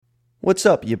What's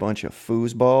up, you bunch of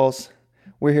foosballs?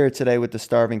 We're here today with the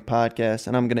Starving Podcast,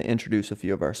 and I'm going to introduce a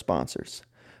few of our sponsors.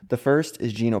 The first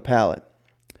is GenoPalate.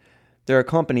 They're a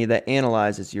company that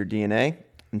analyzes your DNA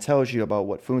and tells you about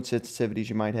what food sensitivities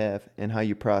you might have and how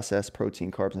you process protein,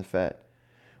 carbs, and fat.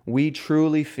 We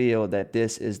truly feel that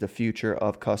this is the future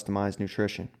of customized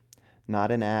nutrition, not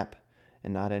an app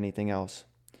and not anything else.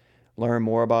 Learn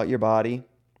more about your body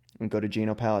and go to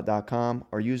genopalette.com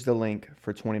or use the link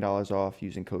for $20 off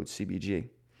using code CBG.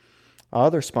 Our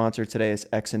other sponsor today is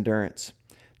X Endurance.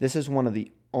 This is one of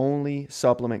the only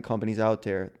supplement companies out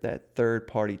there that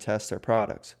third-party tests their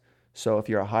products. So if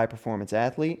you're a high-performance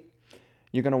athlete,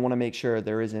 you're going to want to make sure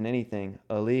there isn't anything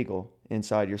illegal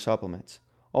inside your supplements.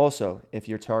 Also, if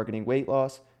you're targeting weight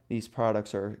loss, these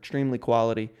products are extremely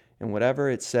quality, and whatever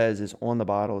it says is on the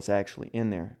bottle is actually in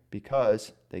there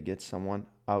because they get someone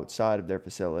outside of their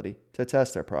facility to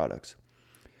test their products.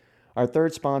 Our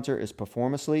third sponsor is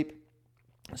PerformaSleep.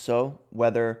 So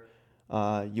whether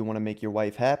you want to make your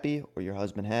wife happy or your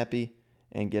husband happy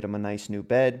and get them a nice new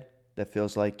bed that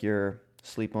feels like you're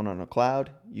sleeping on a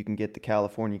cloud, you can get the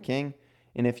California King.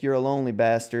 And if you're a lonely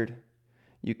bastard,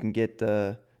 you can get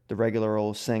the regular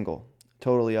old single.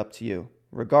 Totally up to you.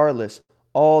 Regardless,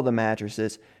 all the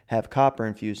mattresses have copper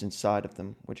infused inside of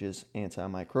them, which is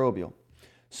antimicrobial.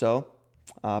 So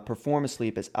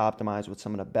PerformaSleep is optimized with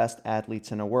some of the best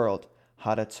athletes in the world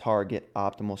how to target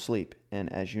optimal sleep.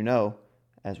 And as you know,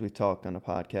 as we've talked on the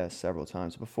podcast several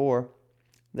times before,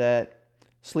 that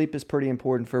sleep is pretty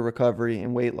important for recovery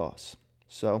and weight loss.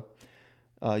 So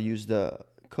use the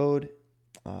code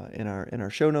in our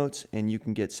show notes and you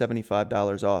can get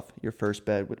 $75 off your first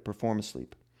bed with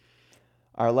PerformaSleep.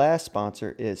 Our last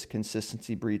sponsor is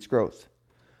Consistency Breeds Growth.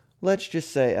 Let's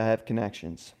just say I have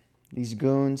connections. These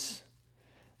goons,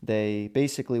 they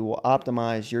basically will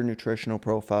optimize your nutritional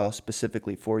profile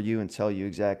specifically for you and tell you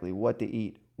exactly what to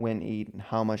eat, when to eat, and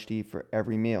how much to eat for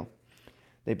every meal.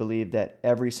 They believe that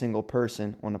every single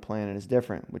person on the planet is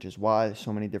different, which is why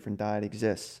so many different diets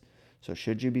exist. So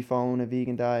should you be following a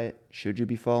vegan diet? Should you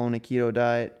be following a keto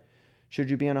diet? Should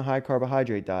you be on a high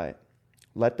carbohydrate diet?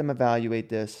 Let them evaluate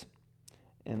this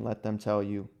and let them tell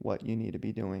you what you need to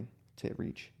be doing to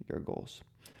reach your goals.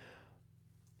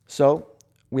 So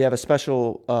we have a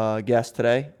special guest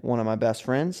today, one of my best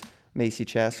friends, Macy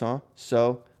Chasson.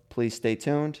 So please stay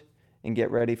tuned and get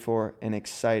ready for an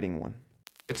exciting one.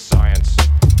 It's science.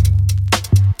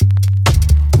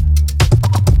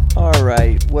 All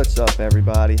right, what's up,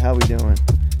 everybody? How we doing?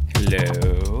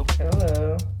 Hello.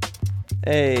 Hello.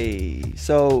 Hey,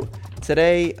 so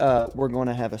today we're going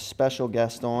to have a special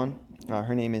guest on.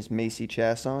 Her name is Macy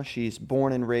Chasson. She's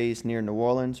born and raised near New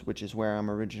Orleans, which is where I'm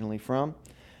originally from.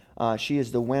 She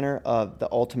is the winner of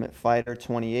the Ultimate Fighter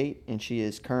 28, and she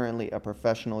is currently a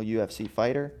professional UFC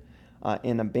fighter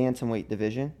in the bantamweight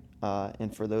division.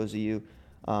 And for those of you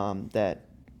that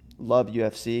love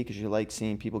UFC because you like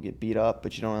seeing people get beat up,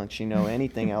 but you don't actually know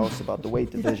anything else about the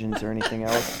weight divisions or anything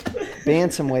else,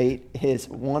 bantamweight is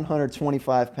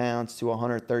 125 pounds to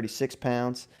 136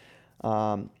 pounds.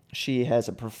 She has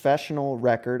a professional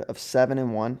record of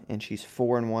 7-1, and she's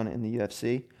 4-1 in the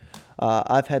UFC.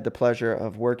 I've had the pleasure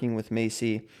of working with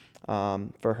Macy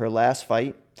for her last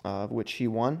fight, which she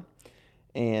won.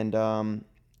 And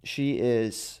she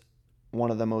is one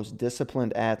of the most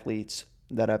disciplined athletes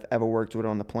that I've ever worked with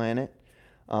on the planet.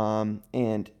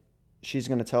 And she's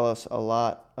going to tell us a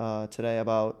lot today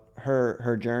about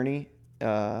her journey,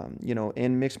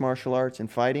 in mixed martial arts and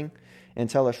fighting, and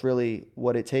tell us really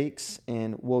what it takes.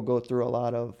 And we'll go through a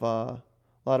lot of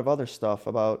other stuff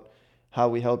about how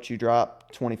we helped you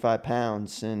drop 25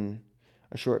 pounds in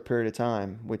a short period of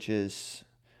time, which is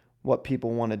what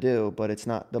people want to do, but it's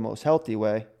not the most healthy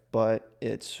way, but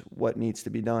it's what needs to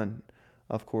be done,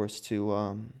 of course,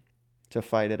 to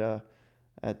fight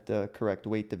at the correct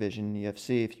weight division in the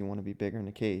UFC if you want to be bigger in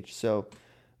the cage. So,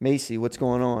 Macy, what's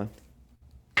going on?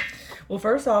 Well,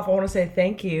 first off, I want to say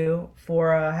thank you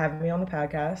for having me on the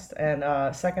podcast.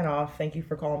 And second off, thank you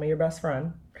for calling me your best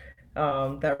friend.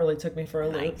 That really took me for a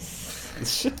loop. Nice.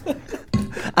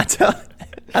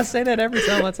 I say that every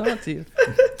time I talk to you.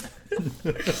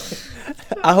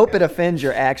 I hope it offends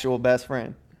your actual best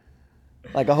friend.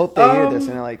 Like, I hope they hear this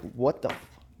and they're like, what the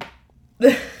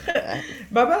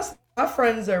My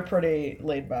friends are pretty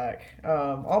laid back.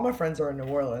 All my friends are in New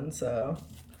Orleans, so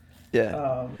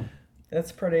yeah.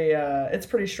 it's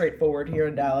pretty straightforward here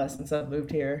in Dallas since I've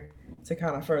moved here to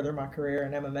kind of further my career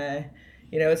in MMA.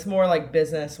 It's more like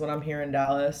business when I'm here in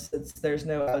Dallas. There's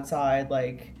no outside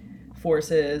like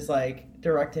forces like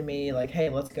directing me like, hey,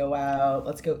 let's go out,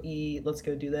 let's go eat, let's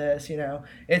go do this.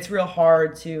 It's real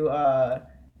hard to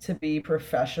to be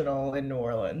professional in New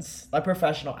Orleans, a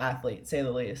professional athlete, say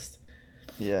the least.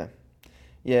 Yeah.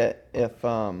 Yeah, if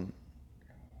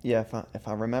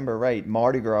I remember right,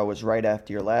 Mardi Gras was right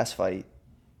after your last fight,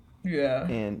 Yeah.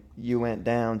 and you went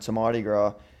down to Mardi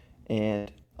Gras,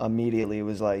 and immediately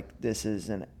was like, "This is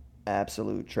an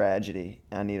absolute tragedy.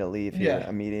 I need to leave here Yeah.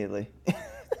 immediately."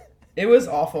 It was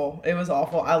awful. It was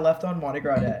awful. I left on Mardi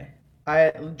Gras Day.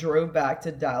 I drove back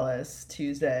to Dallas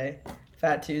Tuesday,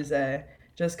 Fat Tuesday,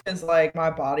 just because like my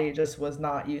body just was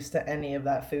not used to any of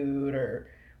that food or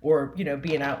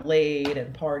being out late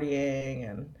and partying,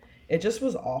 and it just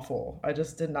was awful. I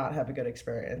just did not have a good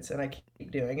experience, and I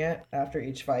keep doing it after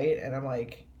each fight, and I'm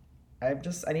like, I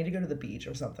need to go to the beach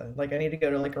or something. Like I need to go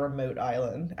to like a remote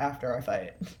island after I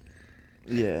fight.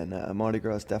 Yeah, no, Mardi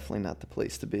Gras is definitely not the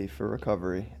place to be for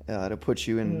recovery. It'll put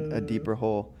you in a Mm, deeper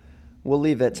hole. We'll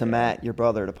leave it to yeah. Matt, your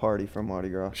brother, to party for Mardi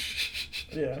Gras.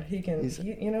 Yeah, he can. He's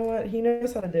You know what? He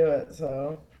knows how to do it,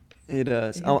 so he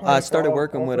does. he can I party for started all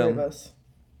working with three of him. us.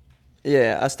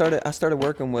 Yeah, I started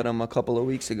working with him a couple of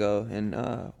weeks ago, and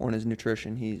on his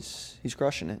nutrition, he's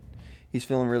crushing it. He's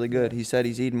feeling really good. Yeah. He said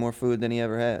he's eating more food than he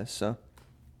ever has, so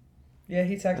Yeah,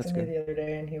 he that's texted me good. the other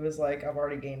day and he was like, I've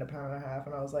already gained a pound and a half.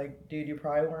 And I was like, dude, you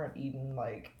probably weren't eating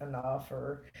like enough.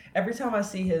 Or every time I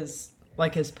see his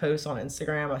posts on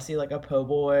Instagram, I see like a po'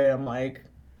 boy. I'm like,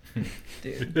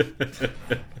 dude.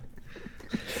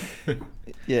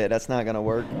 Yeah, that's not gonna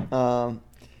work.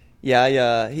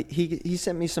 Yeah, he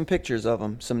sent me some pictures of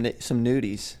him, some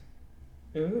nudies.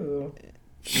 Ooh.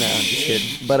 No, I'm just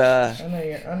kidding. But I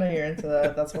know you're into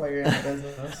that. That's why you're in the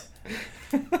business.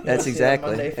 You want to that's see that exactly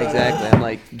Monday exactly. photo. I'm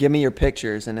like, give me your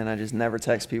pictures, and then I just never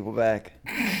text people back.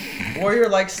 Or you're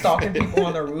like stalking people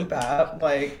on their Whoop app,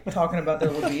 like talking about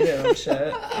their libido and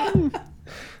shit.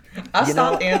 I You know,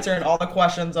 stopped answering all the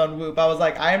questions on Whoop. I was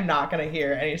like, I am not gonna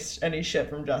hear any shit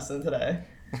from Justin today.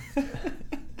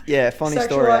 yeah, funny Sexual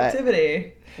story.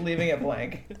 activity, leaving it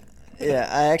blank. Yeah,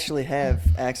 I actually have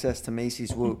access to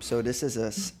Macy's Whoop. So this is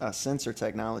a sensor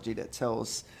technology that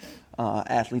tells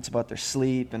athletes about their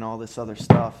sleep and all this other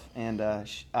stuff. And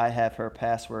I have her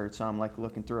password, so I'm like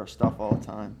looking through her stuff all the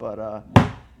time. But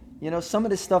some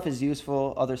of this stuff is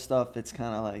useful. Other stuff, it's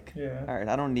kind of like, Yeah, all right,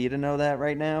 I don't need to know that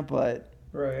right now, but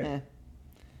right. eh,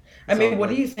 I it's all mean, what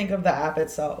do good. you think of the app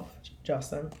itself,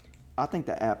 Justin? I think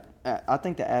the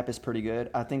app is pretty good.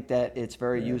 I think that it's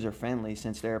very Yeah, user friendly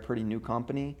since they're a pretty new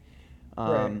company.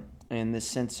 right, And this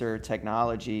sensor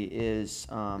technology is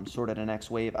sort of the next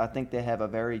wave. I think they have a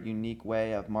very unique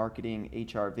way of marketing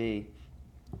HRV,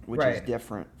 which is right,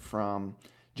 different from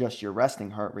just your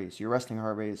resting heart rate. So your resting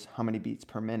heart rate is how many beats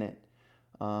per minute.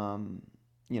 Um,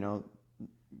 you know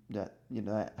that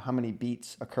how many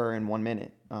beats occur in 1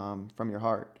 minute from your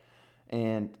heart,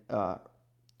 and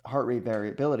heart rate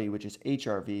variability, which is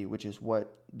HRV, which is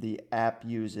what the app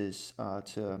uses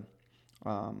to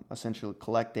essentially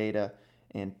collect data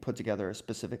and put together a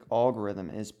specific algorithm,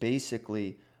 is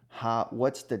basically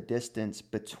what's the distance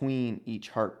between each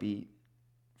heartbeat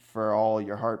for all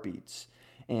your heartbeats.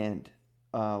 And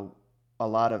uh, a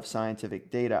lot of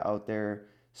scientific data out there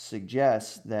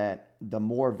suggests that the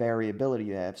more variability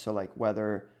you have, so like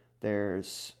whether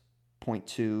there's zero point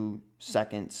 0.2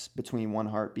 seconds between one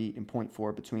heartbeat and zero point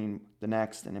 0.4 between the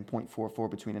next, and then 0.44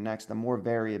 between the next, the more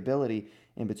variability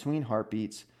in between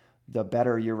heartbeats, the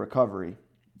better your recovery.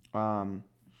 Um,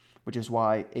 which is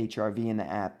why HRV in the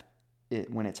app,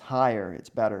 when it's higher, it's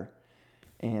better.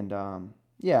 And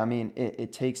yeah, I mean,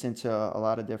 it takes into a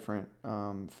lot of different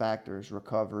factors,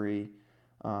 recovery,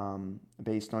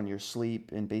 based on your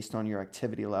sleep and based on your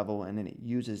activity level, and then it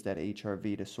uses that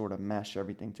HRV to sort of mesh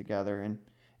everything together. And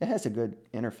it has a good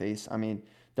interface. I mean,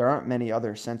 there aren't many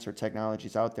other sensor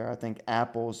technologies out there. I think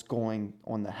Apple's going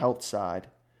on the health side.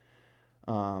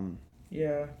 Um,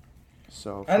 yeah.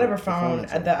 so I for never found performance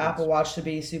the Apple athletes, Watch to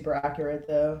be super accurate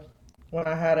though. When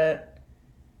I had it,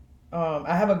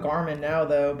 I have a Garmin now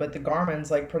though, but the Garmin's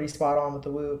like pretty spot on with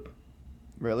the Whoop.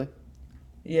 really?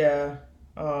 Yeah.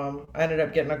 I ended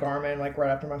up getting a Garmin like right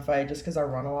after my fight just because I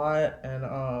run a lot,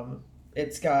 and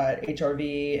it's got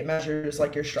HRV. It measures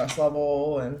like your stress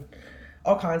level and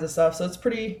all kinds of stuff. So it's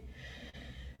pretty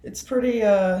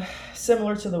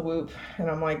similar to the Whoop, and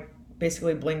I'm like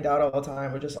basically blinged out all the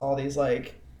time with just all these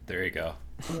like There you go.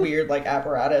 weird like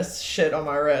apparatus shit on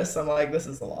my wrist. I'm like, this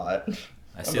is a lot.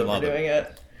 I I'm see a lot of overdoing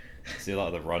it.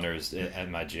 the runners at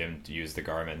my gym use the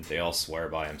Garmin. They all swear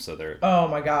by them, so they're Oh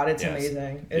my god, it's yes,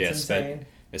 amazing. It's yeah. insane.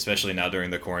 Especially now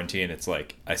during the quarantine, it's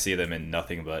like I see them in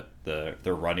nothing but the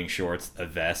running shorts, a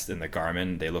vest, and the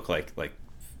Garmin. They look like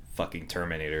fucking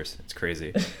Terminators. It's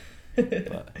crazy.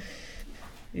 But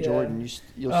Yeah. Jordan,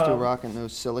 you're still Um, rocking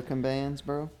those silicone bands,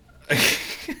 bro?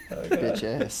 Oh, God. Bitch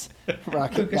ass.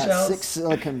 Rocket Puka got shells. 6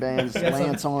 silicon bands. He got some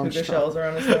Lance puka Armstrong. shells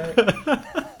around his neck.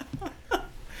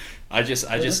 I Those just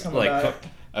are coming like back.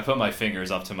 I put my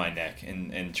fingers up to my neck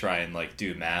and try and like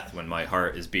do math when my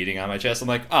heart is beating on my chest. I'm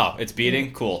like, oh, it's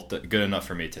beating, cool, good enough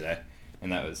for me today.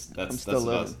 And that's still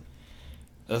living.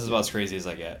 that's about as crazy as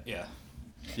I get. Yeah,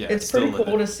 yeah. It's still pretty cool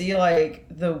living. to see like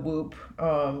the whoop,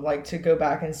 like to go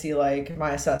back and see like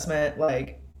my assessment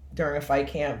like during a fight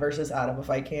camp versus out of a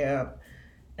fight camp,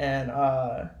 and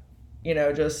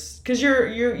just because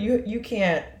you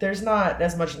can't, there's not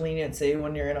as much leniency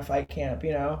when you're in a fight camp,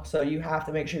 so you have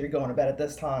to make sure you're going to bed at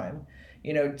this time,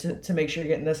 to make sure you're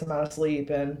getting this amount of sleep,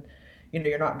 and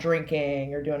you're not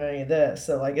drinking or doing any of this.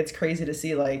 So like it's crazy to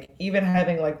see like even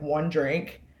having like one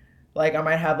drink, like I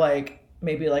might have like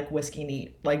maybe like whiskey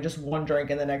neat, like just one drink,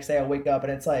 and the next day I'll wake up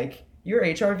and it's like your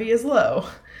HRV is low.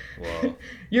 Whoa.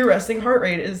 Your resting heart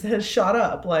rate has shot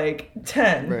up like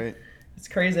 10. Right. It's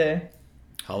crazy.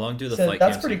 How long do the So fight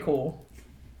that's camps? pretty cool.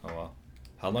 Oh wow.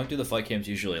 How long do the fight camps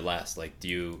usually last? Like,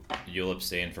 you'll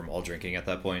abstain from all drinking at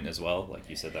that point as well? Like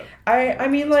you said that. I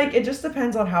mean, like, it just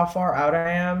depends on how far out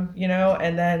I am,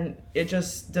 and then it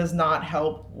just does not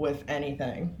help with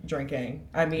anything, drinking.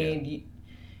 I mean,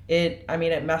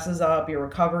 it messes up your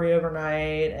recovery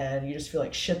overnight, and you just feel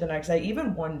like shit the next day,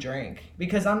 even one drink,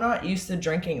 because I'm not used to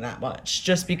drinking that much,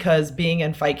 just because being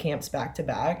in fight camps back to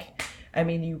back, I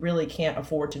mean, you really can't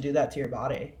afford to do that to your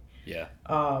body. Yeah.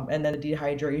 And then the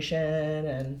dehydration,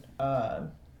 and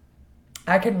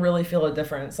I can really feel a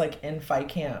difference like in fight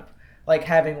camp, like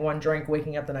having one drink,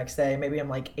 waking up the next day, maybe I'm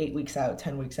like 8 weeks out,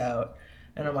 10 weeks out,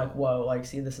 and I'm like, whoa, like,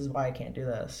 see, this is why I can't do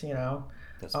this,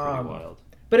 That's pretty wild.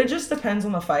 but it just depends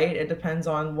on the fight. It depends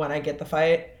on when I get the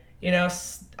fight.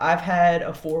 I've had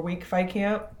a 4-week fight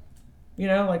camp,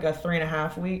 like a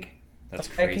 3.5 week That's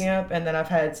fight crazy. camp, and then I've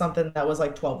had something that was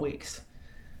like 12 weeks.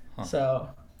 Huh. So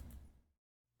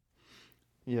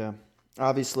Yeah.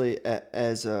 Obviously,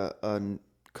 as a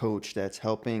coach that's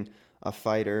helping a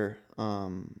fighter,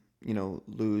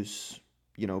 lose,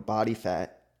 body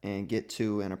fat and get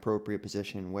to an appropriate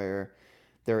position where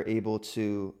they're able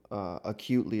to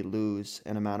acutely lose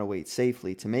an amount of weight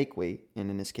safely to make weight. And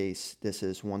in this case, this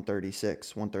is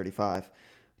 136, 135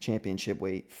 championship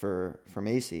weight for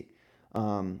Macy.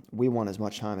 We want as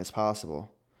much time as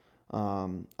possible.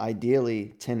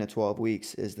 Ideally, 10 to 12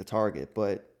 weeks is the target,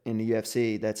 but in the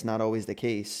UFC, that's not always the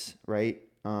case, right?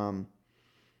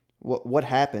 What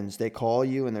happens? They call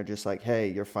you and they're just like, "Hey,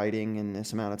 you're fighting in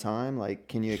this amount of time." Like,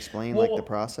 can you explain like the Well,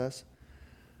 process?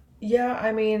 yeah,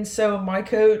 I mean, so my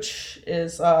coach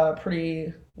is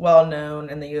pretty well known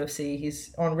in the UFC.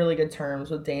 He's on really good terms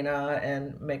with Dana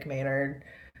and Mick Maynard.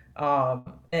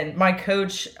 And my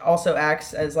coach also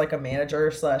acts as like a manager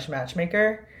slash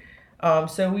matchmaker.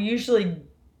 So we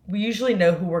usually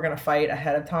know who we're gonna fight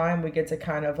ahead of time. We get to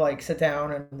kind of like sit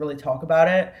down and really talk about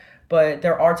it. But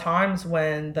there are times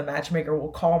when the matchmaker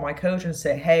will call my coach and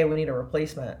say, "Hey, we need a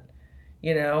replacement."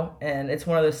 And it's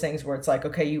one of those things where it's like,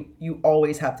 okay, you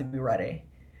always have to be ready.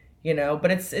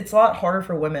 But it's a lot harder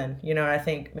for women. And I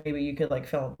think maybe you could like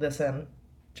fill this in,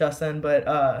 Justin,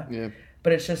 Yeah.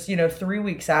 but it's just 3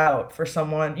 weeks out for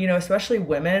someone, especially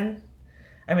women.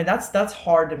 I mean, that's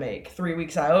hard to make 3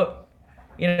 weeks out,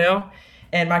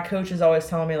 and my coach is always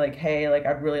telling me like, hey, like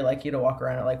I'd really like you to walk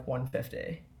around at like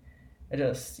 150. I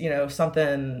just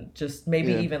something just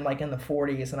maybe Yeah. even like in the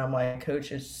 40s, and I'm like,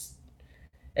 coach, it's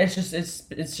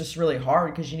just really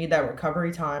hard because you need that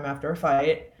recovery time after a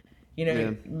fight.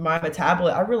 Yeah.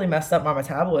 I really messed up my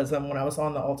metabolism when I was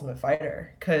on the Ultimate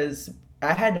Fighter because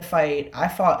I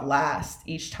fought last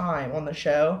each time on the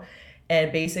show,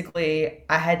 and basically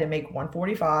I had to make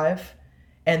 145,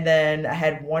 and then I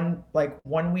had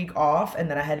 1 week off,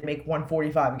 and then I had to make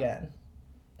 145 again.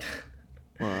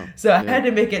 Wow. So I Yeah. had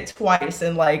to make it twice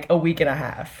in like a week and a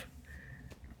half.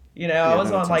 I Yeah, was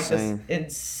no, on it's like this insane.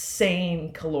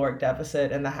 insane caloric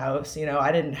deficit in the house.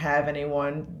 I didn't have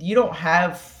anyone. You don't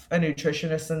have a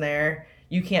nutritionist in there.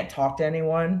 You can't talk to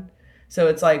anyone. So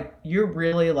it's like you're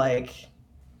really like,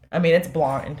 I mean, it's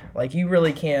blind. Like you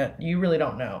really can't, you really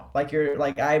don't know. Like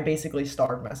I basically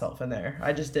starved myself in there.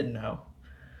 I just didn't know.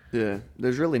 Yeah,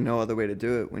 there's really no other way to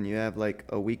do it when you have like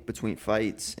a week between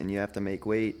fights and you have to make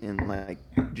weight, and like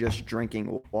just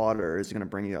drinking water is going to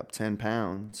bring you up 10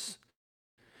 pounds,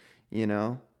 you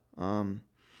know?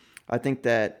 I think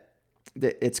that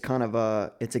it's kind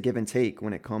of it's a give and take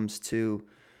when it comes to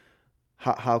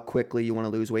how quickly you want to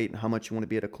lose weight and how much you want to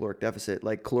be at a caloric deficit.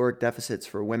 Like caloric deficits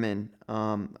for women,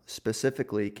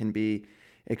 specifically can be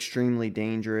extremely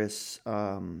dangerous,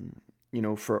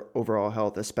 for overall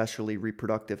health, especially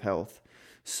reproductive health.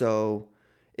 So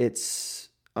it's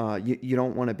you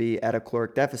don't want to be at a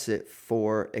caloric deficit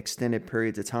for extended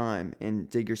periods of time and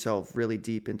dig yourself really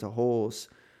deep into holes,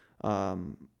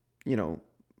 you know,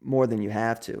 more than you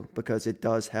have to, because it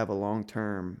does have a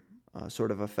long-term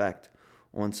sort of effect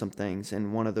on some things.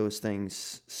 And one of those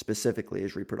things specifically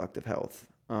is reproductive health.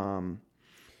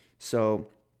 So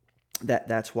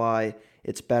that's why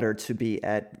it's better to be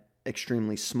at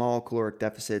extremely small caloric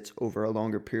deficits over a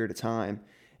longer period of time,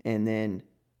 and then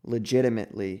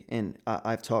legitimately, and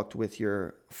I've talked with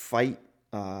your fight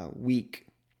week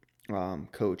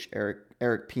coach,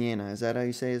 Eric Pena. Is that how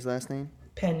you say his last name?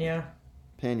 Pena.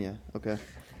 Okay.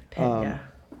 Pena.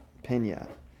 Pena.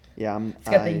 Yeah, it's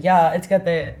got the yeah. It's got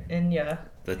the inya.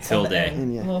 The tilde.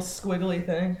 Little squiggly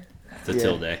thing. The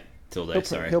tilde. Tilde.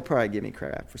 Sorry. He'll probably give me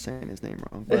crap for saying his name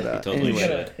wrong. But totally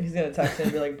anyway. He's gonna text me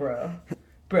and be like, bro,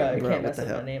 you can't mess up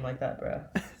my name like that, bro.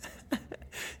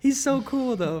 He's so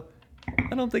cool though.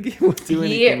 I don't think he would do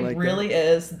anything like that. He really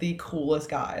is the coolest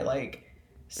guy. Like,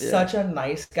 such a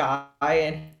nice guy,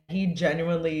 and he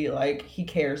genuinely, like, he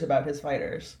cares about his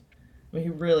fighters. I mean, he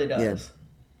really does.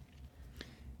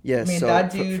 Yeah. I mean, so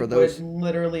that dude for those... would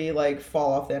literally, like,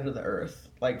 fall off the end of the earth,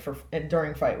 like,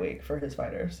 during fight week for his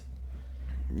fighters.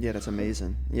 Yeah, that's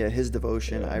amazing. Yeah, his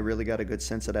devotion, I really got a good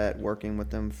sense of that working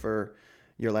with him for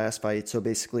your last fight. So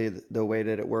basically, the way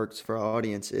that it works for our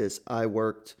audience is I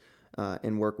worked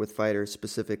and work with fighters,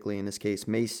 specifically in this case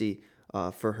Macy,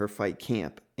 for her fight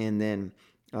camp, and then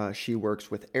she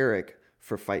works with Eric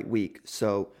for fight week.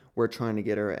 So we're trying to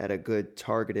get her at a good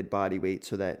targeted body weight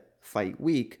so that fight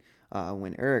week,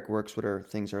 when Eric works with her,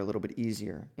 things are a little bit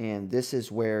easier. And this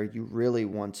is where you really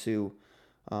want to,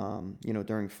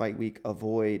 during fight week,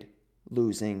 avoid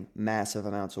losing massive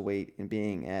amounts of weight and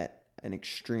being at an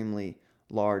extremely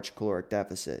large caloric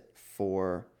deficit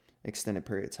for extended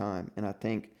period of time. And I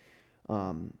think,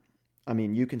 I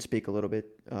mean, you can speak a little bit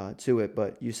to it,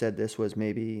 but you said this was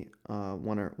maybe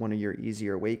one of your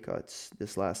easier weight cuts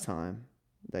this last time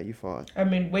that you fought. I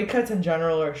mean, weight cuts in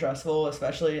general are stressful,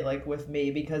 especially like with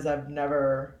me, because I've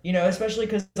never, especially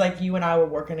because like you and I were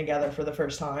working together for the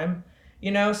first time,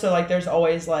 so like there's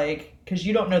always like, because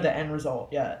you don't know the end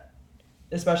result yet,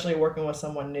 especially working with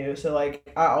someone new. So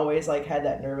like I always like had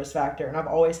that nervous factor, and I've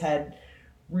always had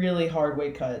really hard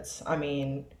weight cuts. I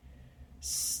mean,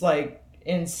 like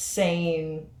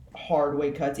insane hard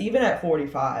weight cuts, even at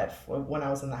 45 when I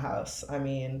was in the house. I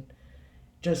mean,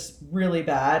 just really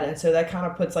bad. And so that kind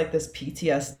of puts like this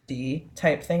PTSD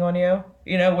type thing on you,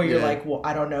 where you're like, well,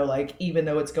 I don't know, like, even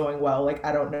though it's going well, like,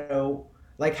 I don't know,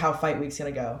 like, how fight week's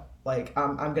gonna go. Like,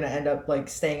 I'm gonna end up like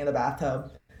staying in the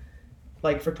bathtub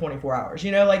like for 24 hours,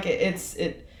 like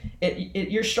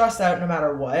you're stressed out no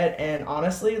matter what. And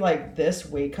honestly, like this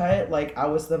weight cut, like I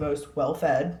was the most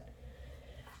well-fed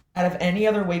out of any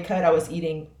other weight cut. I was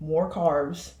eating more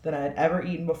carbs than I had ever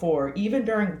eaten before, even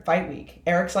during fight week.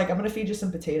 Eric's like, I'm gonna feed you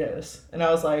some potatoes, and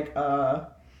I was like,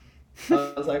 what?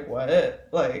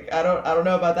 Like, I don't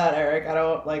know about that, Eric. I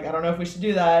don't know if we should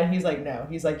do that. And he's like, no.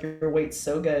 He's like, your weight's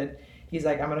so good. He's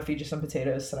like, I'm gonna feed you some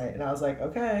potatoes tonight. And I was like,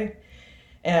 okay.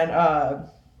 And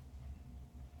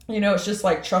it's just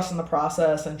like trusting the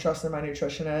process and trusting my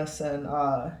nutritionist, and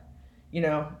I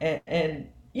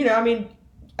mean,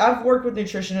 I've worked with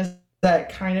nutritionists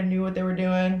that kind of knew what they were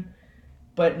doing,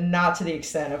 but not to the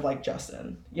extent of like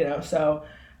Justin, so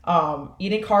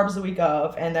eating carbs the week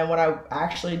of. And then when I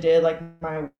actually did like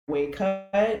my weight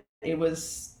cut, it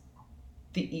was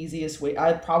the easiest weight.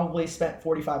 I probably spent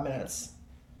 45 minutes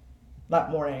that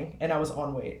morning and I was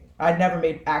on weight. I'd never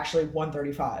made actually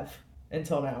 135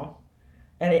 until now.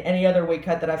 And any other weight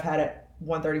cut that I've had at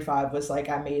 135 was like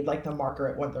I made like the marker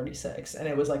at 136, and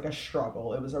it was like a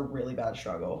struggle. It was a really bad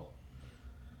struggle.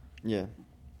 Yeah.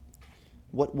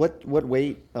 What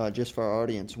weight, just for our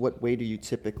audience, what weight are you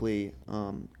typically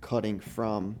cutting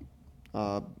from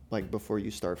like before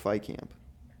you start fight camp?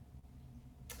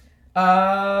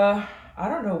 I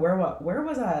don't know where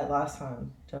was I at last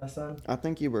time, Justin? I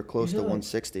think you were close to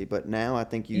 160, but now I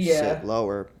think you sit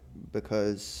lower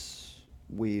because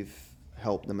we've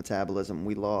helped the metabolism.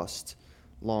 We lost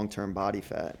long-term body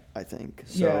fat, I think.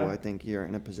 So I think you're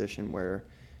in a position where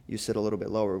you sit a little bit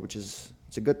lower, which is,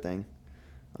 it's a good thing.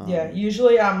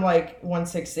 Usually I'm like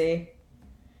 160.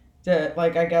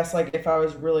 Like, I guess like if I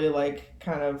was really like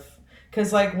kind of,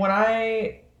 cause like when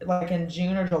I, like in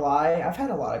June or July, I've had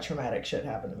a lot of traumatic shit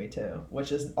happen to me too,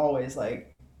 which is always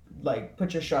like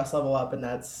put your stress level up, and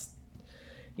that's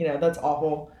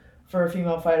awful for a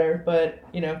female fighter. But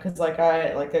because like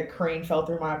a crane fell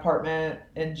through my apartment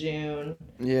in June,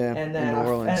 and then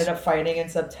I ended up fighting in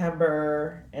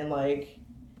September, and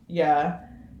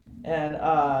and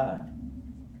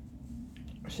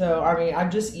So I mean,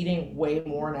 I'm just eating way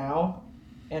more now,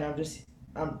 and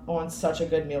I'm on such a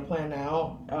good meal plan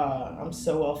now. I'm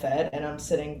so well fed, and I'm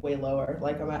sitting way lower.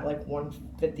 Like I'm at like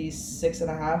 156 and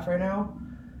a half right now.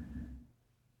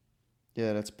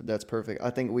 Yeah, that's perfect. I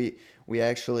think we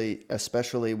actually,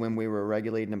 especially when we were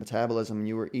regulating the metabolism, and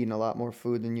you were eating a lot more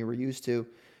food than you were used to,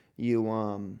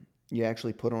 you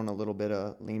actually put on a little bit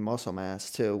of lean muscle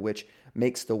mass too, which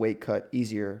makes the weight cut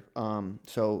easier.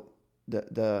 So the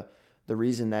the the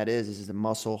reason that is the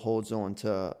muscle holds on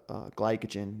to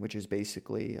glycogen, which is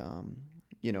basically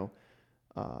you know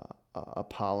a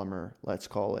polymer, let's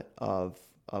call it, of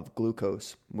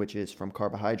glucose, which is from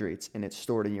carbohydrates, and it's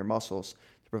stored in your muscles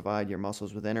to provide your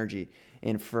muscles with energy.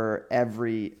 And for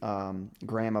every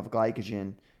gram of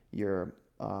glycogen, your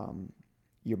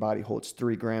your body holds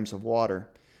 3 grams of water.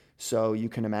 So you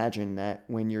can imagine that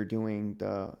when you're doing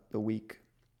the week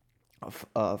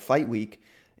fight week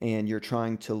and you're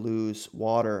trying to lose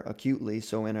water acutely,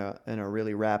 so in a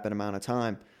really rapid amount of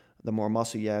time, the more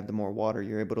muscle you have, the more water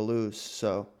you're able to lose.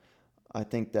 So I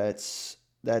think that's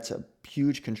a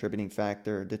huge contributing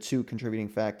factor. The two contributing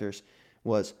factors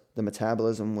was the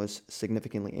metabolism was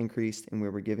significantly increased, and we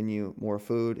were giving you more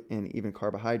food and even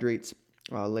carbohydrates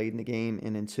late in the game,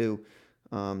 and then two,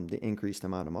 the increased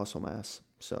amount of muscle mass.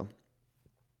 So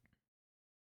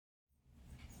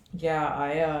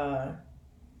Yeah,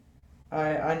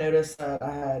 I noticed that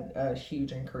I had a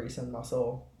huge increase in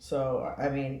muscle. So I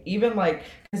mean, even like,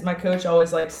 because my coach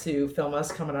always likes to film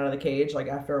us coming out of the cage like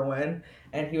after a win,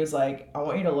 and he was like, "I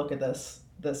want you to look at this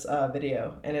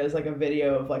video," and it was like a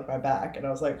video of like my back, and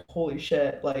I was like, "Holy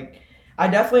shit!" Like, I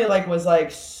definitely like was like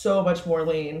so much more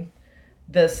lean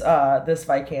this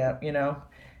fight camp,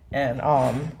 and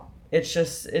it's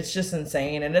just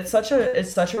insane, and it's such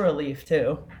a relief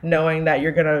too, knowing that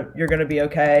you're gonna be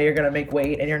okay, you're gonna make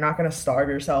weight, and you're not gonna starve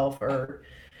yourself, or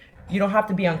you don't have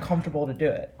to be uncomfortable to do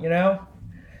it.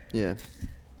 yeah,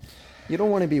 you don't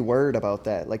want to be worried about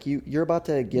that. Like you're about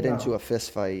to get into No. a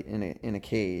fist fight in a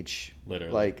cage,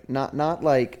 Literally. like not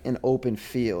like an open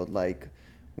field, like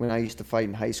when I used to fight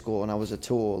in high school and I was a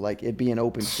tool. Like it'd be an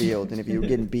open field, and if you were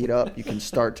getting beat up, you can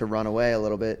start to run away a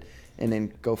little bit, and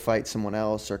then go fight someone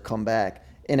else or come back.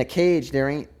 In a cage, there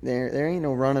ain't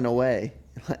no running away,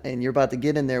 and you're about to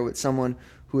get in there with someone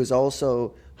who is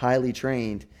also highly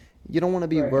trained. You don't want to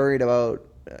be Right. worried about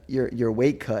your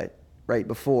weight cut right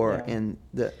before, Yeah. and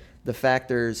the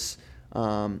factors,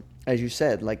 as you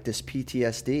said, like this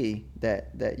PTSD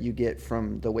that you get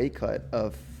from the weight cut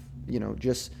of,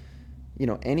 just,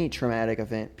 any traumatic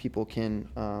event, people can,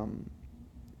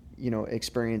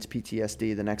 experience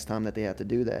PTSD the next time that they have to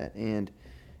do that. And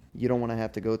you don't want to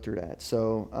have to go through that.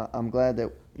 So I'm glad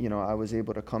that, I was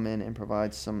able to come in and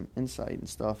provide some insight and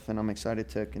stuff. And I'm excited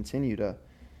to continue to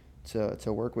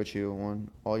work with you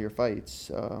on all your fights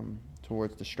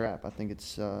towards the strap. I think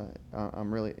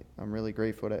I'm really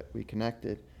grateful that we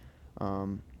connected.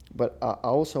 But I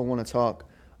also want to talk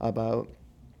about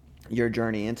your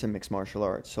journey into mixed martial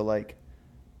arts. So like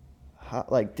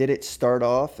did it start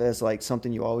off as like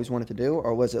something you always wanted to do,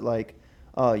 or was it like,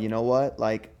 oh, you know what?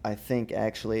 Like I think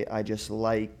actually I just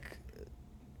like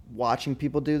watching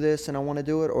people do this and I want to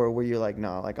do it, or were you like,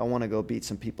 no, like I want to go beat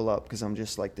some people up because I'm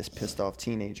just like this pissed off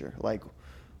teenager? Like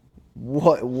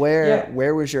what where Yeah.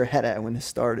 where was your head at when this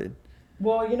started?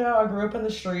 Well, I grew up in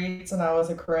the streets and I was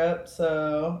a Crip,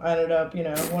 so I ended up,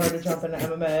 wanted to jump into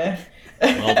MMA.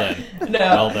 Well then. Well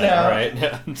No, then. All no. right.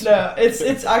 No,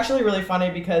 it's actually really funny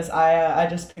because I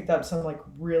just picked up some like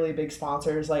really big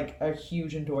sponsors, like a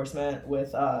huge endorsement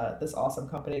with this awesome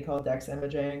company called Dex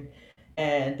Imaging,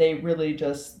 and they really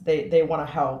just they want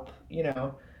to help,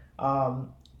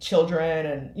 children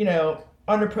and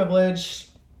underprivileged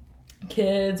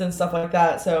kids and stuff like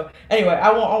that. So anyway,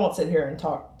 I won't sit here and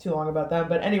talk too long about them.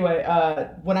 But anyway,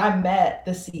 when I met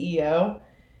the CEO,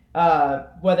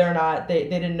 whether or not they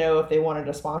didn't know if they wanted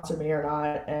to sponsor me or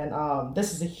not, and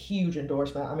this is a huge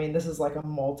endorsement. I mean, this is like a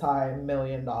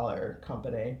multi-million-dollar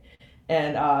company.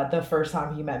 And the first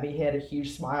time he met me, he had a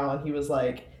huge smile, and he was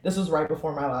like, "This was right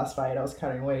before my last fight. I was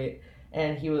cutting weight,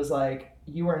 and he was like,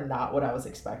 'You are not what I was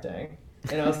expecting.'"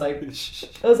 And I was like,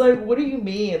 "What do you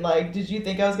mean? Like, did you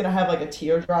think I was gonna have like a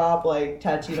teardrop like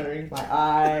tattooed underneath my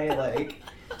eye, like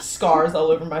scars all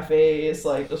over my face,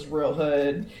 like just real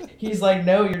hood?" He's like,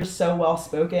 "No, you're just so well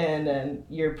spoken and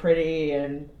you're pretty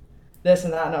and this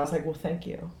and that." And I was like, "Well, thank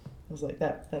you." I was like,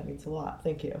 "That means a lot.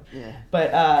 Thank you." Yeah.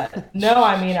 But no,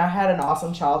 I mean, I had an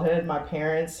awesome childhood. My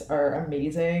parents are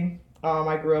amazing.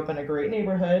 I grew up in a great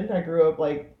neighborhood. I grew up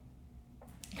like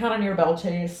kind of near Bell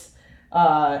Chase, in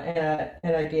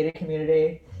a gated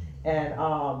community, and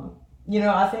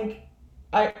I think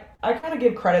I I kind of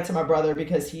give credit to my brother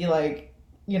because he like,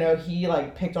 he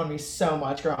like picked on me so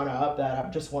much growing up that I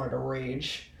just wanted to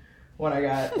rage when I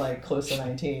got like close to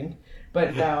 19.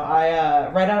 But no,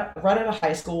 I right out of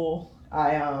high school,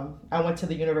 I went to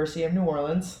the University of New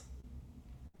Orleans,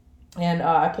 and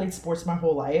I played sports my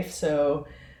whole life. So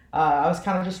I was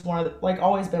kind of just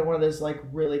always been one of those like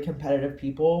really competitive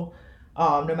people,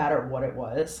 no matter what it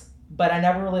was. But I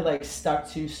never really like stuck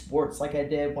to sports like I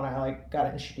did when I like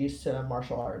got introduced to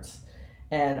martial arts,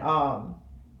 and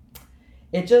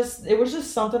it was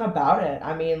just something about it.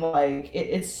 I mean, like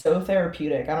it's so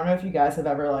therapeutic. I don't know if you guys have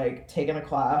ever like taken a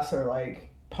class or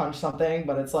like punched something,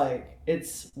 but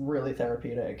it's really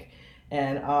therapeutic.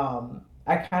 And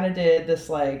I kind of did this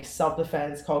like self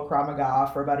defense called Krav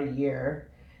Maga for about a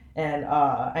year, and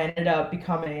I ended up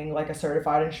becoming like a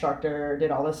certified instructor.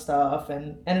 Did all this stuff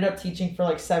and ended up teaching for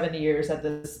like 7 years at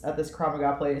this Krav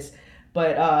Maga place.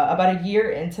 But about a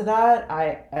year into that,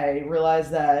 I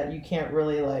realized that you can't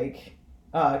really like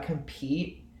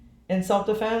compete in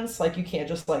self-defense. Like you can't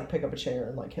just like pick up a chair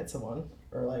and like hit someone,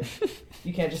 or like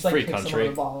you can't just like Free kick country. someone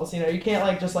in the balls, you can't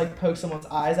like just like poke someone's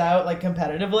eyes out like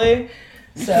competitively.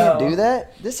 You can't do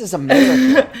that. This is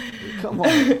America. Come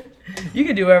on. You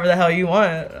can do whatever the hell you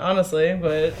want, honestly,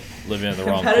 but Living in the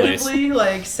wrong place. competitively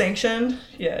like sanctioned,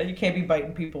 yeah, you can't be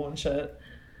biting people and shit.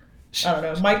 I don't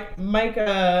know.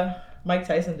 Mike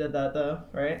Tyson did that though,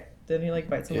 right? Didn't he like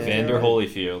bite someone's ear? Evander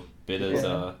Holyfield bit a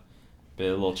Yeah.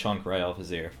 little chunk right off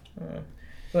his ear.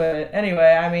 But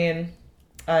anyway, I mean,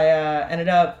 I ended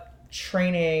up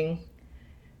training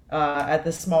at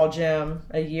this small gym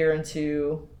a year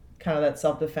into kind of that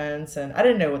self-defense, and I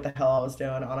didn't know what the hell I was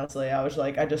doing, honestly. I was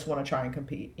like, I just want to try and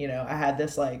compete. I had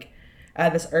this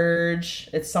urge.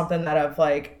 It's something that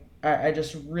I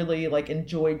just really like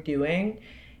enjoyed doing.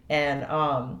 And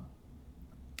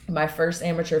my first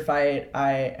amateur fight,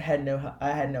 I had no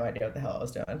idea what the hell I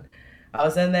was doing. I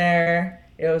was in there.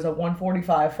 It was a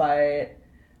 145 fight.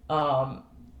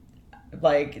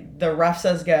 Like the ref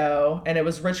says go, and it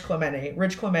was Rich Clemente.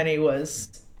 Rich Clemente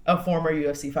was a former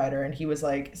UFC fighter, and he was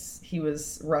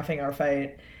reffing our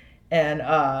fight, and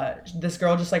this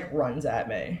girl just like runs at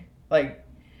me, like,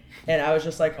 and I was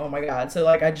just like, oh my god. So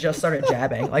like I just started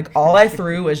jabbing. Like all I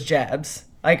threw was jabs.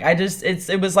 Like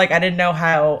it was like I didn't know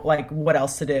how, like, what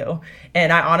else to do,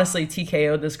 and I honestly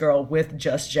TKO'd this girl with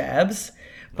just jabs.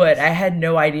 But I had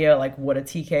no idea like what a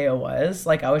TKO was.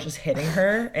 Like I was just hitting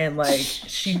her, and like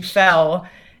she fell,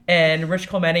 and Rich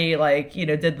Clemente like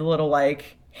did the little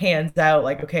like hands out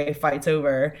like, okay, fight's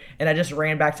over, and I just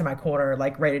ran back to my corner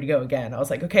like ready to go again. I was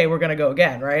like, okay, we're gonna go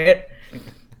again, right?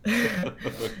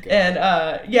 And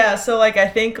yeah, so like I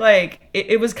think like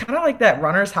it was kind of like that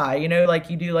runner's high, like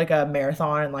you do like a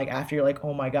marathon, and like after you're like,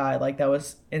 oh my god, like that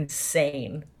was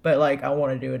insane, but like I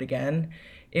want to do it again.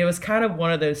 It was kind of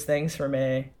one of those things for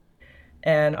me.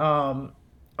 And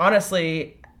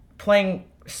honestly, playing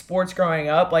sports growing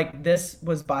up, like this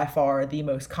was by far the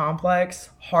most complex,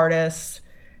 hardest,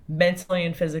 mentally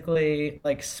and physically,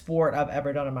 like sport I've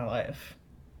ever done in my life.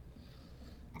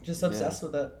 Just obsessed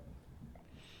with it.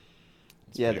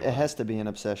 Yeah, it has to be an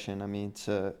obsession. I mean,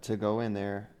 to go in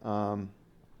there.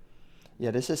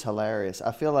 Yeah, this is hilarious.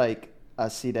 I feel like I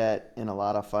see that in a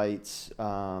lot of fights.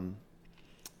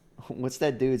 What's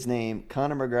that dude's name?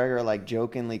 Conor McGregor like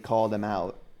jokingly called him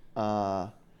out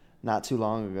not too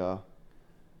long ago.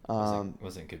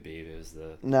 Wasn't Khabib? It was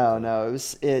the No.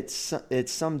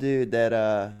 It's some dude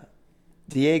that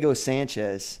Diego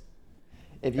Sanchez.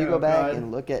 If you go back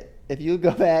and look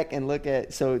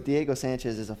at so Diego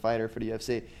Sanchez is a fighter for the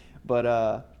UFC,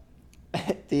 but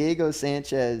Diego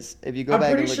Sanchez, if you go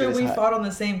back and look at his I'm pretty sure we fought on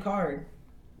the same card.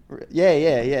 Yeah.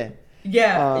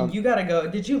 Yeah, you gotta go.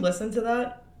 Did you listen to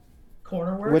that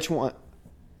corner work? Which one?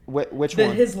 Which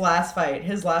one? His last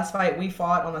fight, we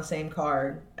fought on the same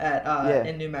card at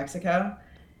in New Mexico.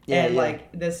 Yeah, and yeah.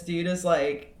 like this dude is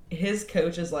like, his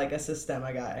coach is like a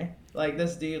Systema guy. Like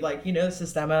this dude, like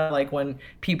Systema, like when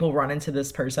people run into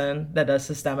this person that does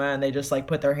Systema and they just like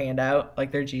put their hand out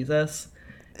like they're Jesus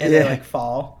and they like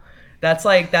fall. That's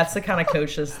the kind of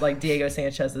coaches like Diego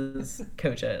Sanchez's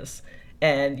coach is.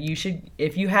 And you should,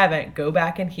 if you haven't, go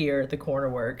back and hear the corner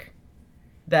work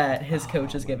that his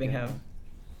coach is giving him.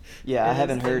 Yeah, I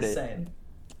haven't heard insane. it.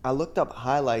 I looked up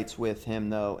highlights with him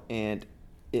though, and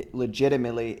it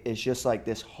legitimately is just like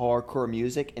this hardcore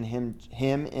music, and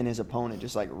him and his opponent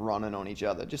just like running on each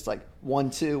other, just like 1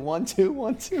 2 1 2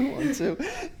 1 2 1 2.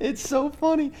 It's so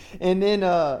funny. And then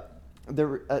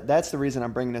that's the reason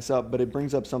I'm bringing this up, but it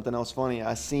brings up something else funny.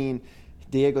 I seen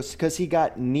Diego, because he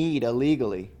got kneed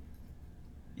illegally.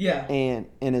 Yeah. And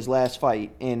in his last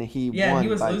fight, and he won. He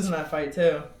was losing that fight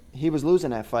too. He was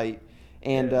losing that fight,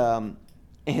 And Yeah.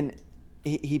 and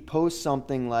he posts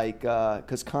something like,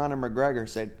 because Conor McGregor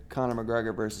said Conor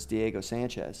McGregor versus Diego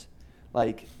Sanchez,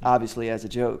 like obviously as a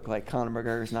joke, like Conor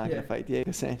McGregor's not Yeah. going to fight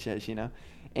Diego Sanchez,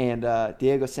 and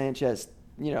Diego Sanchez,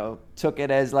 took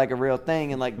it as like a real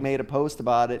thing and like made a post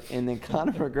about it, and then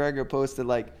Conor McGregor posted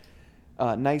like,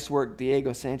 nice work,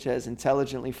 Diego Sanchez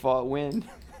intelligently fought win.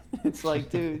 It's like,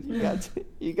 dude,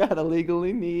 you got to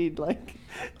legally need, like,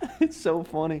 it's so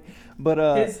funny. But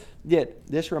His yeah,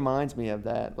 this reminds me of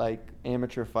that, like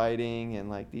amateur fighting and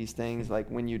like these things, like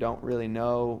when you don't really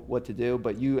know what to do,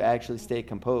 but you actually stay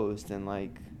composed and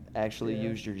like actually Yeah.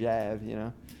 use your jab,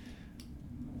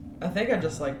 I think I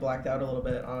just like blacked out a little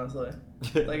bit, honestly.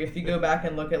 Like if you go back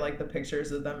and look at like the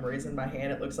pictures of them raising my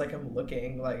hand, it looks like I'm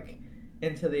looking like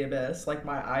into the abyss. Like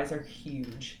my eyes are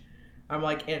huge. I'm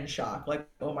like in shock. Like,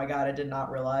 oh my god, I did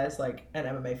not realize like an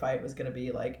MMA fight was gonna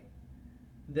be like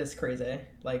this crazy,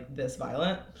 like this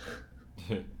violent.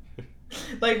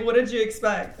 Like, what did you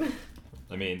expect?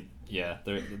 I mean, yeah,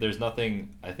 there's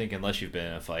nothing, I think, unless you've been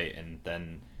in a fight and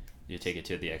then you take it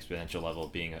to the exponential level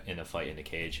of being in a fight in a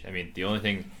cage. I mean, the only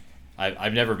thing,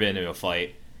 I've never been in a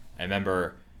fight. I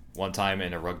remember one time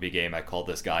in a rugby game, I called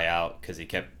this guy out because he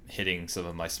kept hitting some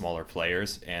of my smaller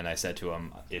players, and I said to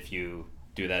him, if you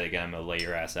do that again, I'm going to lay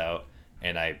your ass out.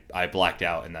 And I blacked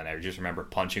out, and then I just remember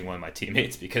punching one of my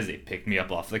teammates because they picked me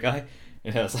up off the guy.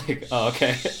 And I was like, oh,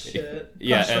 okay. Shit.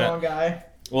 Yeah, Punched the and wrong guy.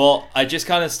 well, I just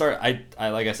kind of I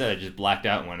like I said, I just blacked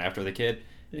out and went after the kid,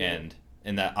 Yeah.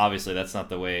 and that obviously that's not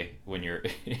the way when you're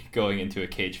going into a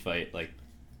cage fight. Like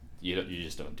you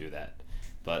just don't do that.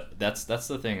 But that's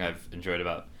the thing I've enjoyed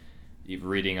about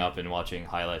reading up and watching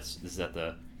highlights is that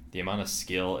the amount of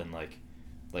skill and like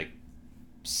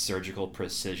surgical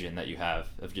precision that you have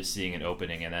of just seeing an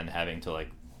opening and then having to like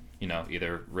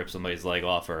either rip somebody's leg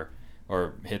off or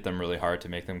hit them really hard to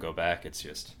make them go back. It's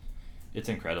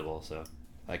incredible. So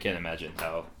I can't imagine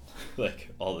how like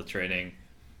all the training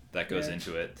that goes Yeah.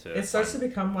 into it. It starts to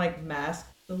become like masked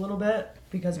a little bit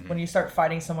because Mhm. when you start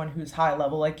fighting someone who's high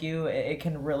level like you, it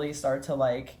can really start to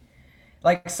like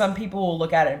some people will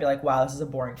look at it and be like, wow, this is a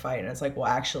boring fight, and it's like, well,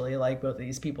 actually, like both of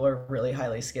these people are really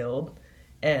highly skilled,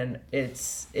 and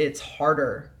it's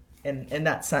harder in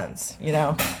that sense,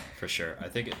 For sure. I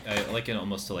think I like it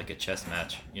almost to like a chess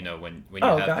match. When you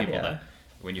Oh, have God, people yeah.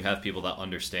 when you have people that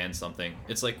understand something.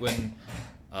 It's like when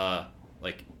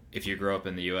like if you grow up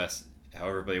in the US, how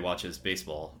everybody watches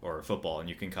baseball or football and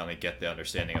you can kind of get the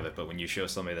understanding of it, but when you show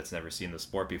somebody that's never seen the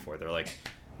sport before, they're like,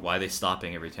 why are they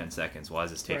stopping every 10 seconds? Why is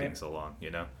this taking Right. so long,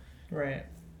 Right.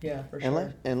 Yeah, for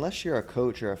sure. Unless you're a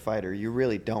coach or a fighter, you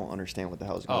really don't understand what the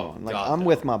hell's going Oh, on. Like God, I'm no.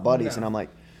 with my buddies, No. and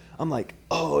I'm like,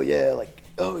 oh yeah, like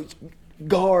he's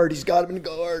guard, he's got him in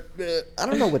guard. I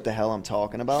don't know what the hell I'm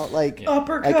talking about. Like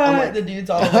Uppercut! I'm like, The dude's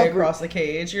all the way across the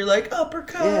cage. You're like,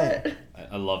 uppercut! Yeah.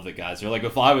 I love the guys. They're like,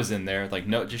 if I was in there, like,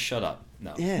 no, just shut up.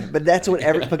 No. Yeah, but that's what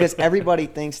because everybody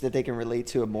thinks that they can relate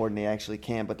to it more than they actually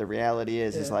can. But the reality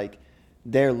is Yeah. like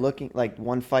they're looking, like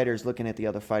one fighter's looking at the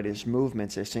other fighter's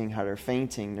movements. They're seeing how they're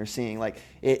feinting. They're seeing like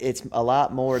it's a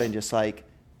lot more than just like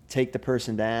take the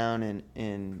person down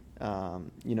and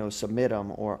submit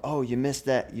them, or oh, you missed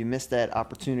that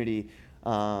opportunity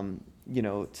to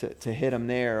hit them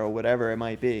there, or whatever it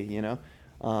might be.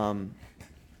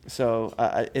 So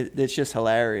it's just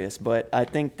hilarious. But I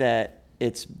think that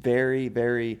it's very,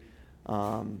 very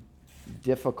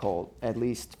difficult, at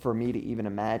least for me, to even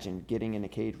imagine getting in a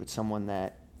cage with someone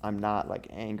that I'm not like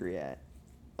angry at.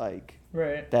 Like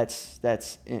Right. that's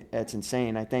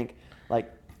insane. I think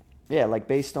like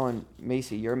based on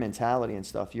Macy, your mentality and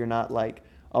stuff, you're not like,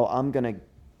 oh, I'm gonna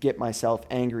get myself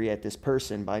angry at this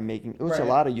person by making, which a Right.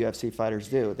 lot of UFC fighters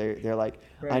do. They're like,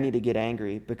 I Right. need to get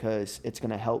angry because it's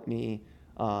gonna help me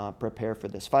prepare for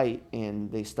this fight,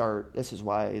 and this is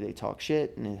why they talk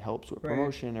shit, and it helps with Right.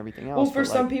 promotion and everything else. Well, for But,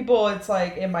 some like, people, it's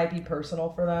like it might be personal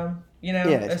for them, Yeah,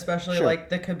 especially sure. like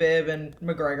the Khabib and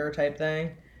McGregor type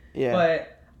thing. yeah,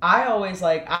 But I always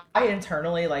like I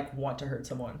internally like want to hurt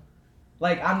someone.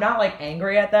 Like I'm not like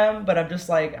angry at them, but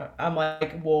I'm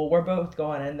like, well, we're both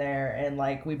going in there and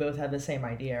like we both have the same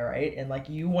idea, right? And like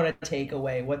you want to take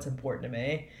away what's important to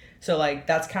me. So like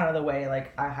that's kind of the way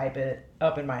like I hype it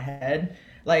up in my head.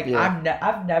 Like Yeah.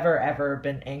 I've never ever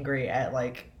been angry at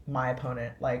like my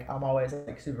opponent. Like I'm always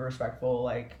like super respectful,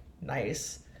 like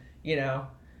nice, you know.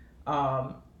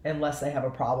 Unless they have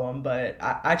a problem, but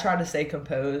I try to stay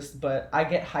composed, but I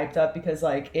get hyped up because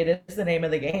like it is the name of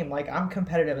the game. Like I'm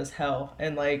competitive as hell,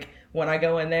 and like when I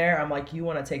go in there, I'm like, you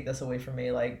want to take this away from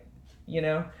me, like,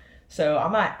 so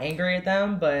I'm not angry at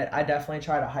them, but I definitely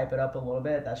try to hype it up a little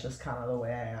bit. That's just kind of the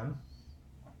way I am.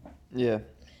 yeah,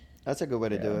 that's a good way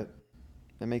to do Yeah. it.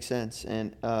 That makes sense.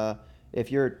 And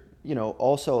if you're,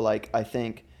 also like I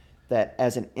think that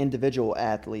as an individual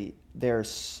athlete,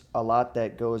 there's a lot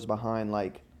that goes behind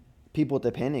like people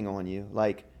depending on you.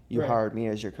 Like you Right. hired me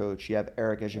as your coach, you have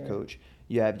Eric as your Right. coach,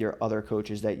 you have your other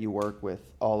coaches that you work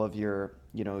with, all of your,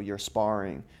 your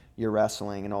sparring, your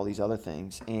wrestling, and all these other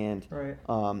things. And Right.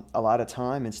 a lot of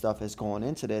time and stuff is going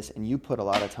into this, and you put a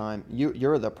lot of time.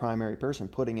 You're the primary person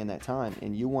putting in that time,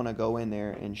 and you want to go in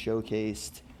there and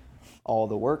showcase all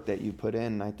the work that you put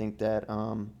in. And I think that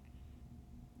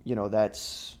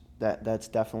that's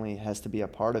definitely has to be a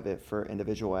part of it for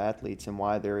individual athletes and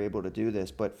why they're able to do this.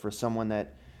 But for someone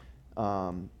that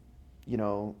you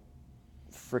know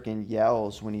freaking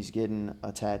yells when he's getting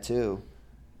a tattoo,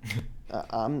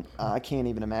 I can't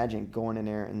even imagine going in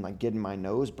there and like getting my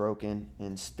nose broken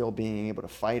and still being able to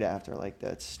fight after. Like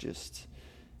that's just,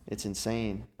 it's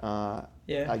insane.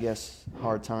 Yeah. I guess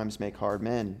hard times make hard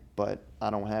men, but I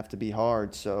don't have to be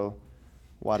hard, so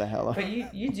why the hell? But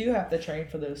you do have to train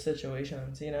for those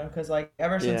situations, because like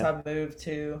ever since Yeah. I've moved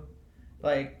to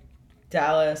like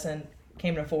Dallas and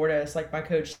came to Fortis, like my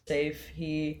coach Safe,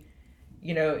 he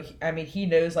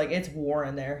knows like it's war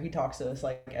in there. He talks to us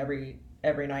like every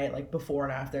night, like before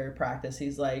and after practice.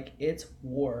 He's like, it's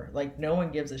war. Like no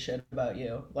one gives a shit about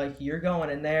you. Like you're going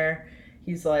in there.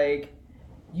 He's like,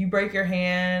 you break your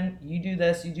hand, you do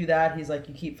this, you do that. He's like,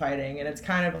 you keep fighting. And it's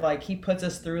kind of like he puts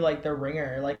us through like the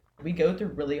ringer. Like we go through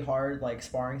really hard like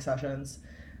sparring sessions.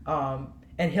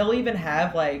 And he'll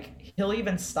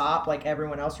even stop like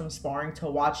everyone else from sparring to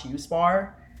watch you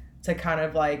spar, to kind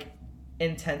of like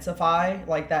intensify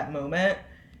like that moment,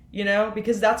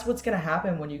 because that's what's going to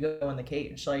happen when you go in the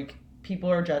cage. Like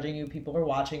people are judging you, people are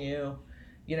watching you,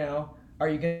 are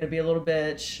you going to be a little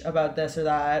bitch about this or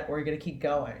that, or are you going to keep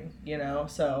going,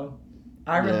 so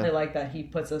I really Yeah. like that he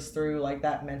puts us through like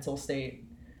that mental state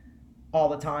all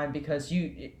the time, because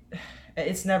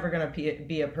it's never going to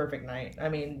be a perfect night. I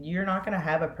mean, you're not going to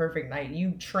have a perfect night.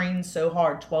 You train so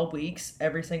hard 12 weeks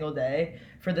every single day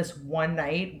for this one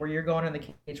night where you're going in the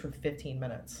cage for 15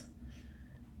 minutes.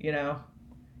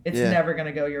 It's Yeah. never going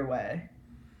to go your way.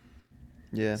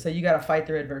 Yeah. So you got to fight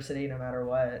through adversity no matter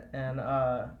what. And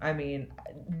I mean,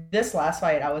 this last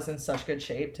fight, I was in such good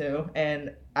shape too.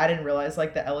 And I didn't realize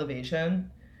like the elevation,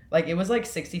 like it was like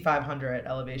 6,500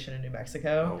 elevation in New Oh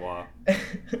Mexico. wow,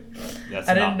 that's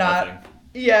I not did not. nothing.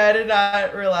 Yeah, I did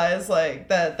not realize like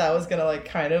that was gonna like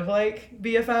kind of like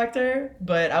be a factor,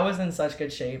 but I was in such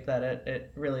good shape that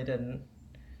it really didn't.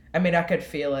 I mean, I could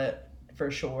feel it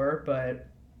for sure, but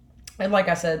and like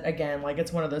I said again, like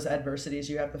it's one of those adversities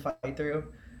you have to fight through.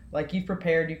 Like you've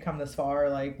prepared, you come this far,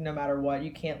 like no matter what,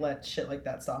 you can't let shit like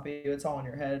that stop you. It's all in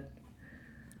your head.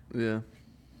 Yeah.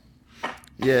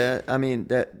 Yeah, I mean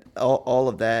that all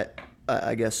of that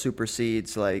I guess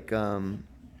supersedes like not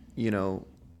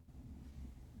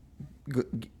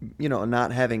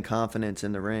having confidence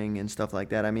in the ring and stuff like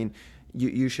that. I mean,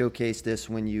 you showcased this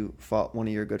when you fought one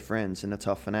of your good friends in a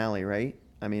tough finale, right?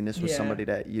 I mean, this was Yeah. somebody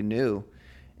that you knew,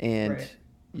 and Right.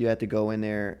 you had to go in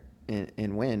there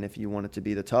and win if you wanted to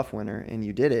be the tough winner, and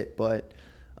you did it. But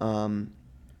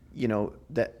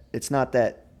that it's not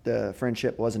that the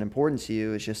friendship wasn't important to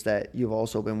you. It's just that you've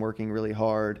also been working really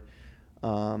hard,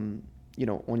 on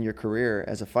your career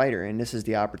as a fighter, and this is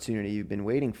the opportunity you've been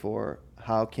waiting for.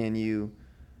 How can you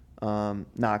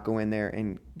not go in there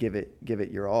and give it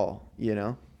your all?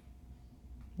 Yeah,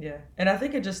 and I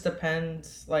think it just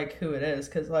depends like who it is,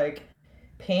 because like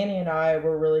Panny and I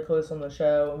were really close on the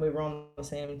show, and we were on the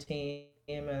same team,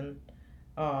 and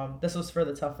this was for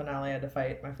the tough finale. I had to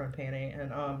fight my friend Panny,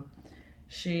 and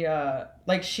she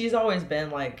she's always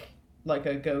been like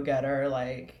a go-getter,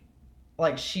 like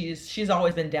she's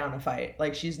always been down to fight.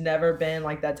 Like she's never been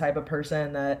like that type of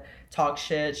person that talks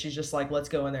shit. She's just like, let's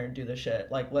go in there and do the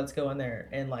shit. Like let's go in there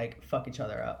and like fuck each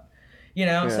other up.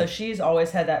 Yeah. So she's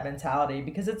always had that mentality,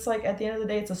 because it's like at the end of the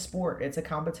day, it's a sport, it's a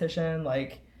competition.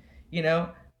 Like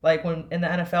like when in the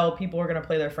NFL, people are gonna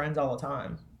play their friends all the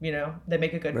time. They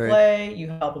make a good Right. play, you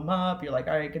help them up, you're like,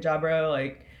 all right, good job, bro.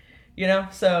 Like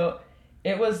so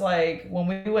it was like when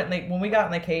we got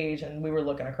in the cage and we were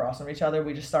looking across from each other,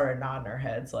 we just started nodding our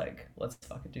heads like, let's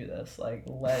fucking do this. Like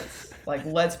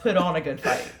let's put on a good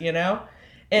fight, And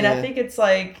Yeah. I think it's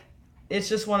like it's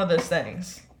just one of those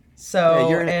things. So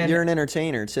Yeah, you're an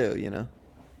entertainer too.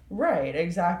 right,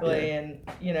 exactly. Yeah. And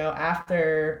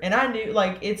after, and I knew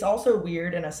like it's also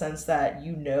weird in a sense that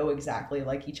exactly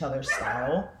like each other's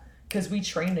style, because we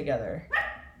trained together.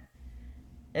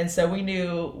 And so we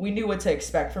knew what to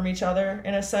expect from each other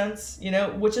in a sense,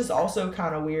 which is also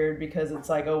kind of weird, because it's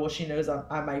like, oh, well, she knows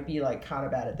I might be like kind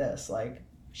of bad at this. Like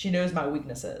she knows my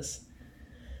weaknesses.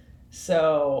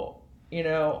 So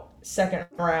second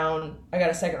round, I got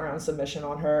a second round submission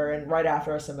on her, and right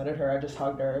after I submitted her, I just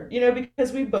hugged her.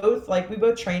 Because we both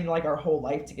trained like our whole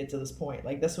life to get to this point.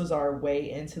 Like this was our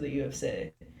way into the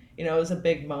UFC. It was a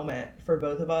big moment for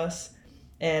both of us,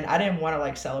 and I didn't want to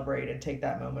like celebrate and take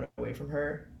that moment away from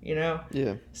her.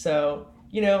 Yeah. So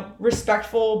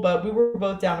respectful, but we were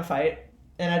both down to fight,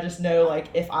 and I just know like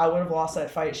if I would have lost that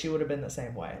fight, she would have been the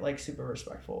same way, like super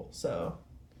respectful. So.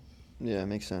 Yeah, it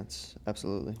makes sense.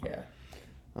 Absolutely. Yeah.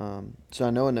 So I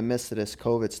know in the midst of this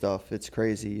COVID stuff, it's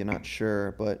crazy. You're not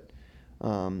sure, but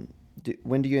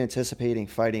when do you anticipating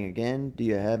fighting again? Do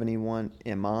you have anyone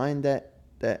in mind that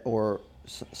or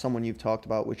someone you've talked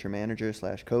about with your manager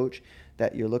 / coach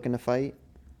that you're looking to fight?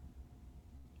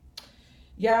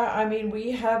 Yeah, I mean,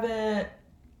 we haven't,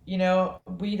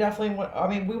 we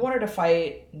definitely we wanted to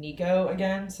fight Nico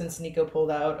again since Nico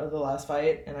pulled out of the last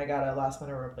fight and I got a last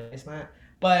minute replacement.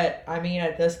 But I mean,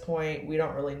 at this point, we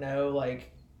don't really know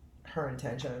like her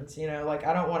intentions. Like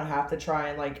I don't want to have to try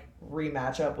and like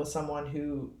rematch up with someone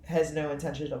who has no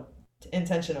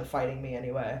intention of fighting me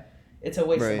anyway. It's a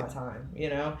waste of my time,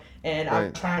 And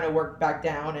I'm trying to work back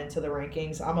down into the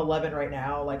rankings. I'm 11 right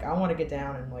now. Like I want to get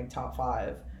down in like top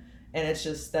 5, and it's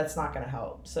just that's not going to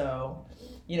help. So,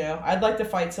 I'd like to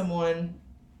fight someone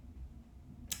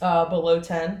below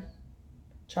 10.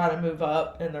 Try to move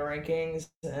up in the rankings,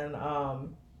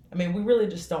 and we really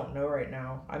just don't know right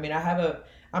now. I mean,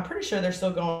 I'm pretty sure they're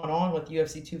still going on with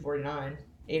UFC 249,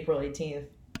 April 18th,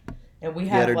 and we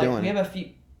have we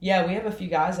have a few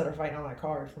guys that are fighting on that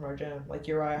card from our gym, like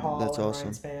Uriah Hall. That's and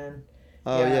awesome. Ryan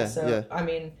Spann. Oh So I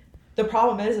mean, the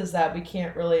problem is that we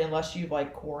can't really, unless you've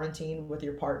like quarantined with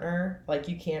your partner, like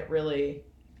you can't really,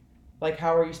 like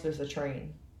how are you supposed to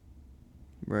train?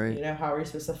 Right. How are you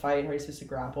supposed to fight? How are you supposed to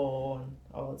grapple and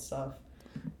all that stuff?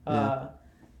 Yeah.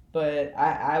 But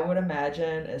I would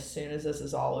imagine as soon as this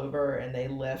is all over and they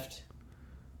lift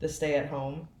the stay at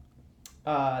home,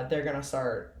 they're going to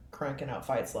start cranking out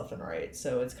fights left and right.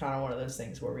 So it's kind of one of those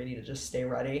things where we need to just stay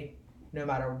ready no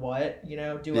matter what,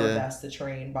 do our best to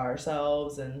train by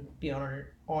ourselves and be on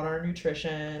our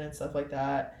nutrition and stuff like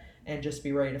that, and just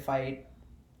be ready to fight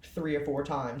 3 or 4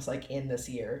 times like in this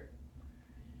year.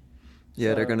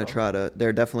 Yeah, they're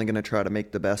definitely going to try to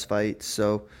make the best fights.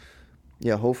 So,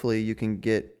 yeah, hopefully you can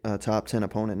get a top 10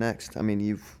 opponent next. I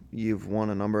mean, you've won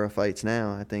a number of fights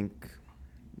now. I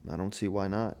don't see why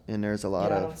not. And there's a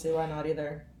lot of... I don't see why not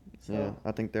either. So. Yeah,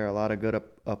 I think there are a lot of good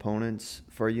opponents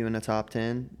for you in the top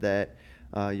 10 that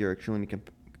you're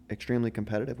extremely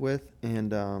competitive with.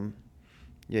 And,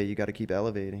 you got to keep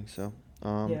elevating. So,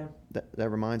 that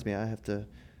reminds me, I have to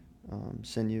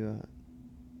send you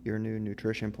your new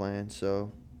nutrition plan.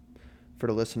 So for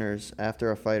the listeners, after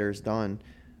a fighter's done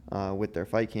with their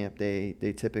fight camp, they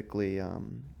typically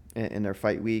in their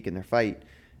fight week and their fight,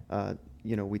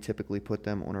 we typically put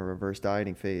them on a reverse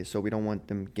dieting phase. So we don't want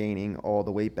them gaining all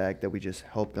the weight back that we just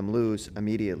helped them lose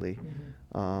immediately.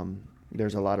 Mm-hmm.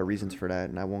 There's a lot of reasons for that,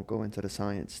 and I won't go into the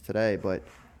science today, but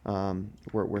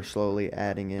we're slowly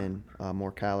adding in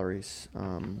more calories.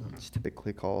 It's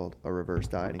typically called a reverse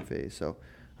dieting phase. So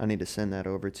I need to send that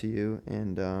over to you,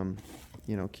 and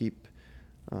keep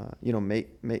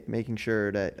making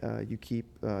sure that you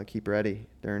keep ready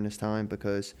during this time,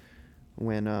 because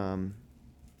when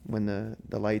the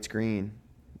light's green,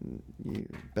 you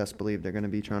best believe they're going to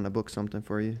be trying to book something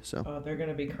for you. So they're going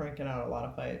to be cranking out a lot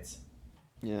of fights.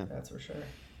 Yeah, that's for sure.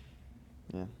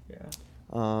 Yeah. Yeah.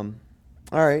 All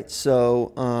right,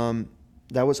 so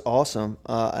that was awesome.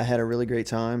 I had a really great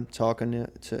time talking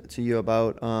to you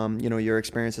about your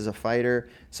experience as a fighter,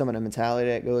 some of the mentality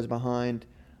that goes behind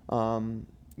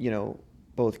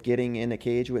both getting in a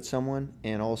cage with someone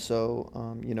and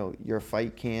also your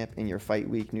fight camp and your fight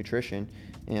week nutrition.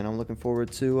 And I'm looking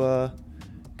forward to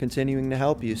continuing to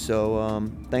help you.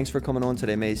 So thanks for coming on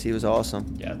today, Macy. It was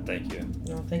awesome. Yeah, thank you.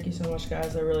 No, thank you so much,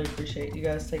 guys. I really appreciate you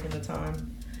guys taking the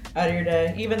time out of your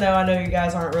day, even though I know you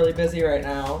guys aren't really busy right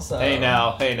now. So Hey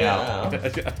now.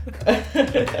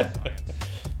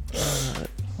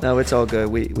 No, it's all good.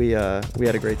 We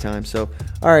had a great time. So,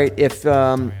 all right, if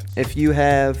you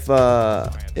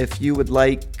would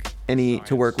like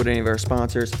to work with any of our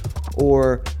sponsors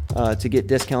or to get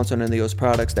discounts on any of those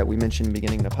products that we mentioned in the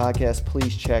beginning of the podcast,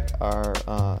 please check our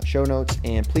show notes,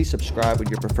 and please subscribe with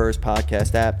your preferred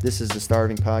podcast app. This is the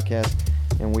Starving Podcast,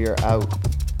 and we are out.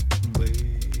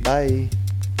 Bye.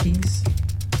 Peace.